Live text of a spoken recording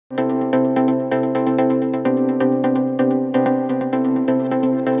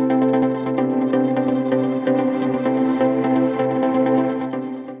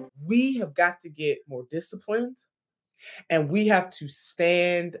got to get more disciplined, and we have to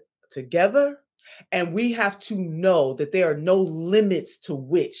stand together, and we have to know that there are no limits to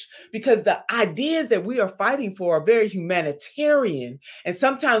which, because the ideas that we are fighting for are very humanitarian. And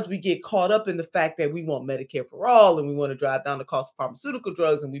sometimes we get caught up in the fact that we want Medicare for all, and we want to drive down the cost of pharmaceutical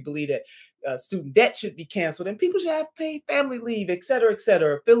drugs, and we believe that student debt should be canceled, and people should have paid family leave, et cetera,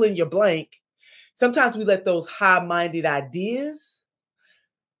 fill in your blank. Sometimes we let those high-minded ideas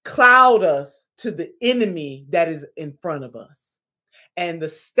cloud us to the enemy that is in front of us. And the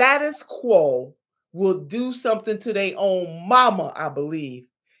status quo will do something to their own mama, I believe,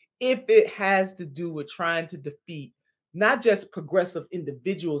 if it has to do with trying to defeat not just progressive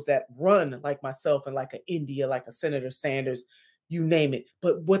individuals that run like myself and like an India, like a Senator Sanders, you name it.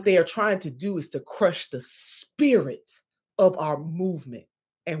 But what they are trying to do is to crush the spirit of our movement.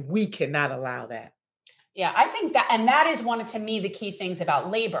 And we cannot allow that. Yeah, I think that, and that is one of, to me, the key things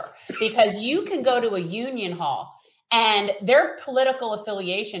about labor, because you can go to a union hall and their political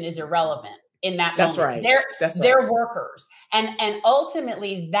affiliation is irrelevant in that That's moment. Right. They're workers. And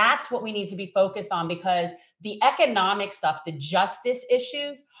ultimately, that's what we need to be focused on, because the economic stuff, the justice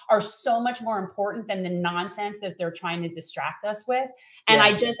issues are so much more important than the nonsense that they're trying to distract us with. And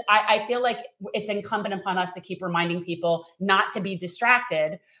I feel like it's incumbent upon us to keep reminding people not to be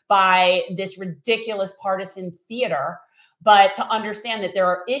distracted by this ridiculous partisan theater, but to understand that there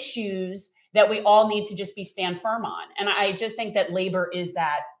are issues that we all need to just stand firm on. And I just think that labor is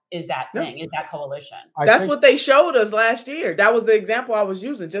that thing, is that coalition. That's what they showed us last year. That was the example I was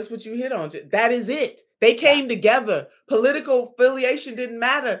using, just what you hit on. That is it. They came together. Political affiliation didn't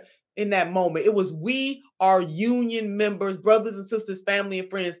matter in that moment. It was, we are union members, brothers and sisters, family and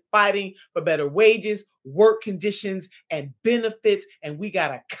friends, fighting for better wages, work conditions, and benefits. And we got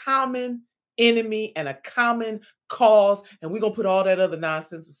a common enemy and a common cause. And we're going to put all that other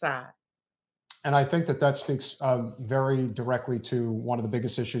nonsense aside. And I think that speaks very directly to one of the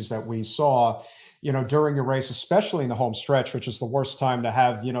biggest issues that we saw, during your race, especially in the home stretch, which is the worst time to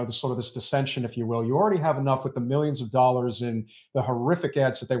have, this dissension, if you will. You already have enough with the millions of dollars in the horrific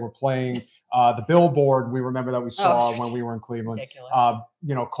ads that they were playing. The billboard, we remember that we saw when we were in Cleveland,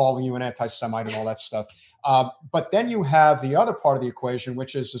 calling you an anti-Semite and all that stuff. But then you have the other part of the equation,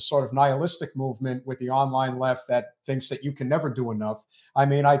 which is a sort of nihilistic movement with the online left that thinks that you can never do enough. I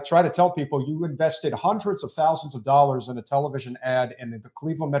mean, I try to tell people, you invested hundreds of thousands of dollars in a television ad in the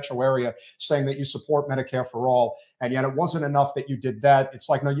Cleveland metro area saying that you support Medicare for all, and yet it wasn't enough that you did that. It's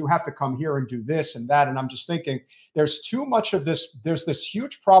like, no, you have to come here and do this and that. And I'm just thinking, there's too much of this. There's this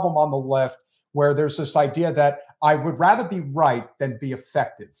huge problem on the left where there's this idea that I would rather be right than be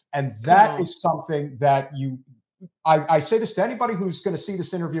effective. And that is something that I say this to anybody who's going to see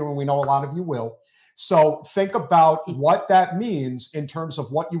this interview, and we know a lot of you will. So think about what that means in terms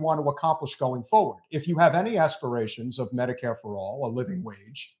of what you want to accomplish going forward. If you have any aspirations of Medicare for all, a living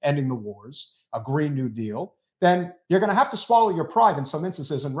wage, ending the wars, a Green New Deal, then you're going to have to swallow your pride in some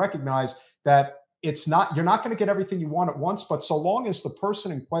instances and recognize that you're not going to get everything you want at once, but so long as the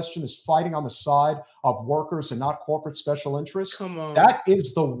person in question is fighting on the side of workers and not corporate special interests, that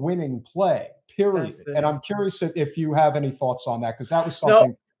is the winning play, period. And I'm curious if you have any thoughts on that, because that was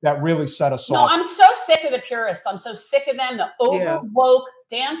something that really set us off. No, I'm so sick of the purists. I'm so sick of them, the over woke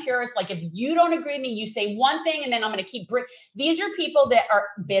damn purists. Like, if you don't agree with me, you say one thing, and then I'm going to keep these are people that are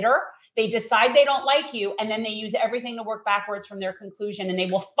bitter. They decide they don't like you, and then they use everything to work backwards from their conclusion, and they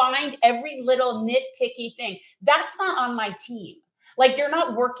will find every little nitpicky thing. That's not on my team. Like, you're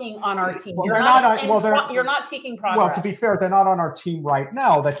not working on our team. Well, you're not seeking progress. Well, to be fair, they're not on our team right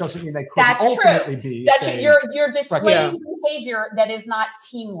now. That doesn't mean they couldn't ultimately be. You're displaying behavior that is not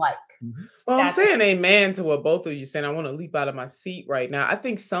team-like. Well, I'm saying amen to what both of you saying. I want to leap out of my seat right now. I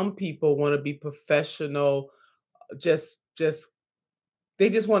think some people want to be professional, they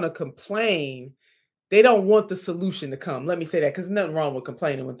just want to complain. They don't want the solution to come. Let me say that, because there's nothing wrong with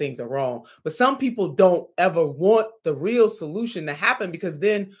complaining when things are wrong. But some people don't ever want the real solution to happen, because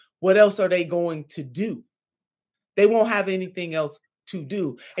then what else are they going to do? They won't have anything else to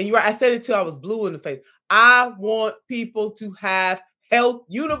do. And you're right. I said it till I was blue in the face. I want people to have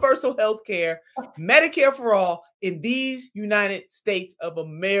universal health care, Medicare for all in these United States of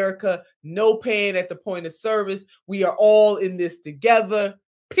America, no paying at the point of service. We are all in this together,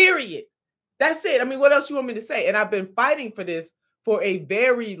 period. That's it. I mean, what else you want me to say? And I've been fighting for this for a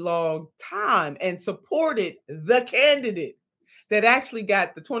very long time and supported the candidate that actually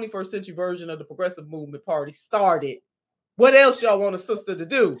got the 21st century version of the Progressive Movement Party started. What else y'all want a sister to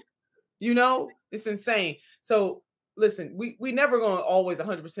do? It's insane. So listen, we never going to always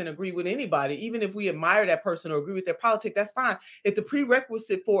 100% agree with anybody, even if we admire that person or agree with their politics. That's fine. If the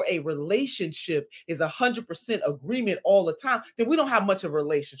prerequisite for a relationship is 100% agreement all the time, then we don't have much of a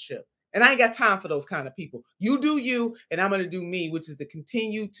relationship. And I ain't got time for those kind of people. You do you, and I'm going to do me, which is to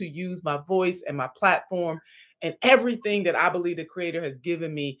continue to use my voice and my platform and everything that I believe the Creator has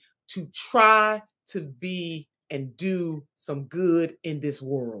given me to try to be and do some good in this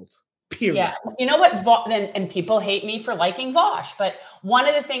world. Period. Yeah. You know what? And people hate me for liking Vosh, but one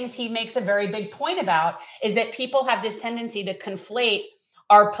of the things he makes a very big point about is that people have this tendency to conflate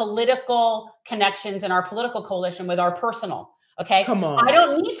our political connections and our political coalition with our personal. Okay. Come on. I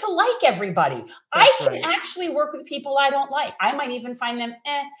don't need to like everybody. I can actually work with people I don't like. I might even find them,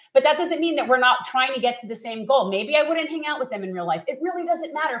 but that doesn't mean that we're not trying to get to the same goal. Maybe I wouldn't hang out with them in real life. It really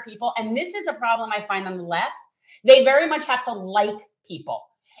doesn't matter, people. And this is a problem I find on the left. They very much have to like people.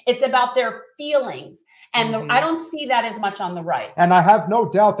 It's about their feelings. And I don't see that as much on the right. And I have no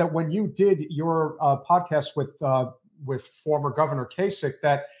doubt that when you did your podcast with former Governor Kasich,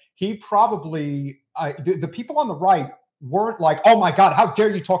 that he probably, the people on the right weren't like, oh my God, how dare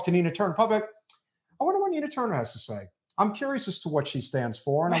you talk to Nina Turner in public? I wonder what Nina Turner has to say. I'm curious as to what she stands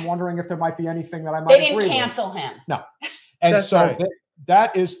for. And I'm wondering if there might be anything that I might agree with. They didn't cancel him. No. And that's so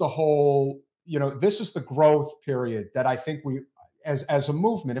that is the whole, this is the growth period that I think we, as a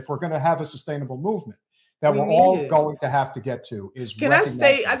movement, if we're going to have a sustainable movement, that we're all going to have to get to is. Can I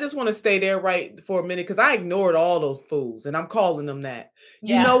stay? I just want to stay there right for a minute because I ignored all those fools and I'm calling them that.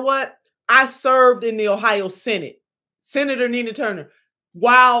 Yeah. You know what? I served in the Ohio Senate, Senator Nina Turner,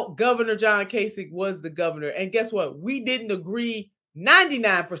 while Governor John Kasich was the governor. And guess what? We didn't agree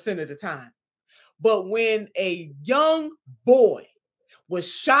 99% of the time. But when a young boy was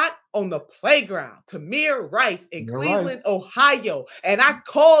shot on the playground, Tamir Rice in Cleveland, Ohio, and I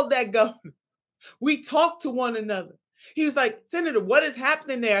called that governor, we talked to one another. He was like, Senator, what is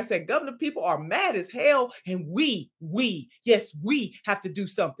happening there? I said, Governor, people are mad as hell. And we have to do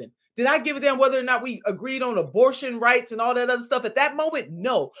something. Did I give a damn whether or not we agreed on abortion rights and all that other stuff? At that moment,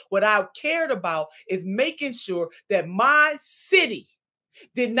 no. What I cared about is making sure that my city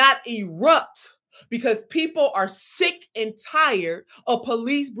did not erupt because people are sick and tired of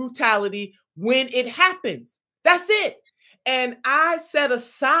police brutality when it happens. That's it. And I set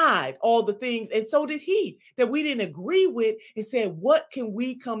aside all the things, and so did he, that we didn't agree with, and said, what can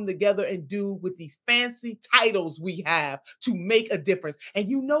we come together and do with these fancy titles we have to make a difference? And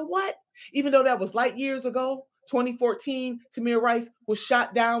you know what? Even though that was light years ago, 2014, Tamir Rice was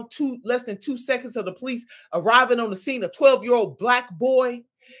shot down less than 2 seconds of the police arriving on the scene, a 12-year-old black boy.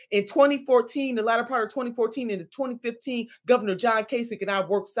 In 2014, the latter part of 2014 into 2015, Governor John Kasich and I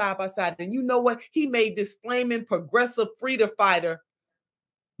worked side by side. And you know what? He made this flaming progressive freedom fighter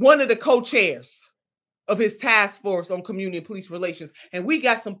one of the co-chairs of his task force on community and police relations. And we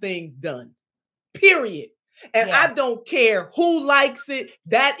got some things done, period. And I don't care who likes it.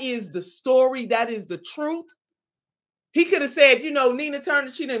 That is the story. That is the truth. He could have said, Nina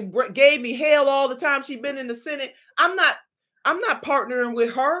Turner, she done gave me hell all the time. She's been in the Senate. I'm not partnering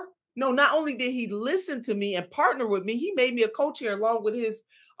with her. No, not only did he listen to me and partner with me, he made me a co-chair along with his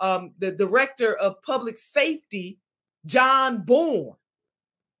the director of public safety, John Bourne.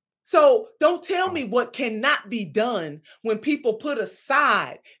 So don't tell me what cannot be done when people put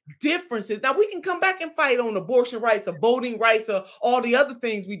aside differences. Now we can come back and fight on abortion rights or voting rights or all the other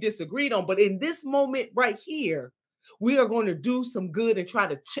things we disagreed on. But in this moment right here, we are going to do some good and try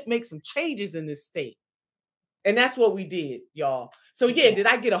to make some changes in this state. And that's what we did, y'all. So yeah, did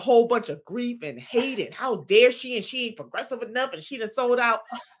I get a whole bunch of grief and hate and how dare she, and she ain't progressive enough and she done sold out?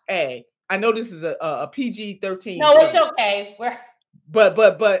 Hey, I know this is a PG-13. No, it's okay.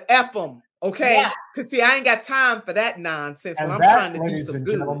 But F them, okay? Because see, I ain't got time for that nonsense when I'm trying to do some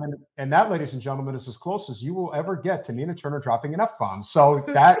good. And that, ladies and gentlemen, is as close as you will ever get to Nina Turner dropping an F-bomb. So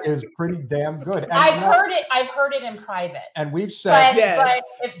that is pretty damn good. And I've heard it in private. And we've said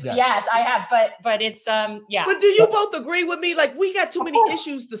yes, I have. But it's But do you both agree with me? Like, we got too many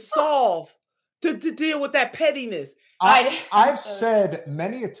issues to solve to deal with that pettiness. I've said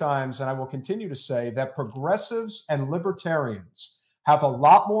many a times, and I will continue to say, that progressives and libertarians have a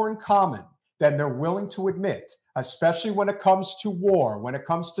lot more in common than they're willing to admit, especially when it comes to war, when it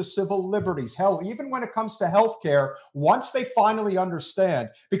comes to civil liberties, hell, even when it comes to healthcare, once they finally understand.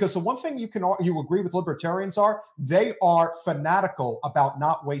 Because the one thing you agree with libertarians are, they are fanatical about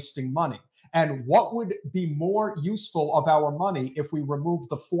not wasting money. And what would be more useful of our money if we remove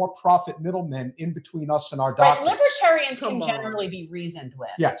the for-profit middlemen in between us and our doctors? Libertarians can generally be reasoned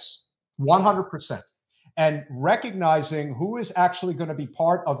with. Yes, 100%. and recognizing who is actually going to be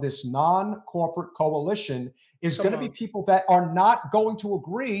part of this non-corporate coalition is going to be people that are not going to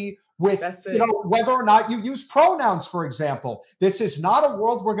agree with, whether or not you use pronouns, for example. This is not a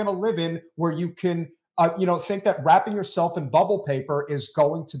world we're going to live in where you can, think that wrapping yourself in bubble paper is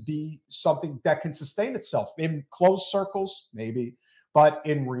going to be something that can sustain itself. In closed circles, maybe, but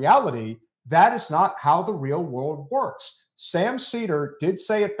in reality, that is not how the real world works. Sam Seder did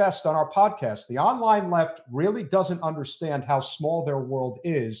say it best on our podcast. The online left really doesn't understand how small their world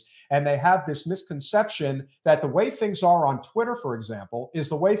is. And they have this misconception that the way things are on Twitter, for example, is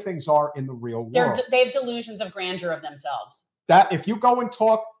the way things are in the real world. They have delusions of grandeur of themselves. That if you go and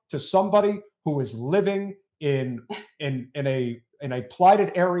talk to somebody who is living in a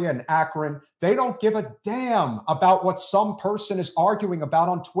blighted area in Akron, they don't give a damn about what some person is arguing about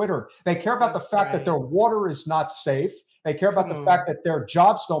on Twitter. They care about the fact that their water is not safe. They care about the fact that their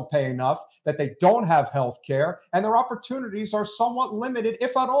jobs don't pay enough, that they don't have health care, and their opportunities are somewhat limited,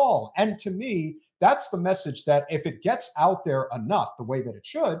 if at all. And to me, that's the message that if it gets out there enough, the way that it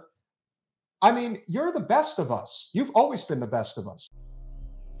should, I mean, you're the best of us. You've always been the best of us.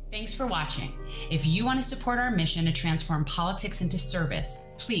 Thanks for watching. If you want to support our mission to transform politics into service,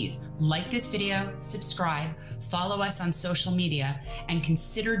 please like this video, subscribe, follow us on social media, and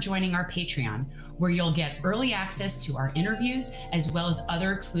consider joining our Patreon, where you'll get early access to our interviews as well as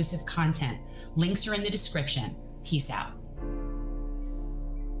other exclusive content. Links are in the description. Peace out.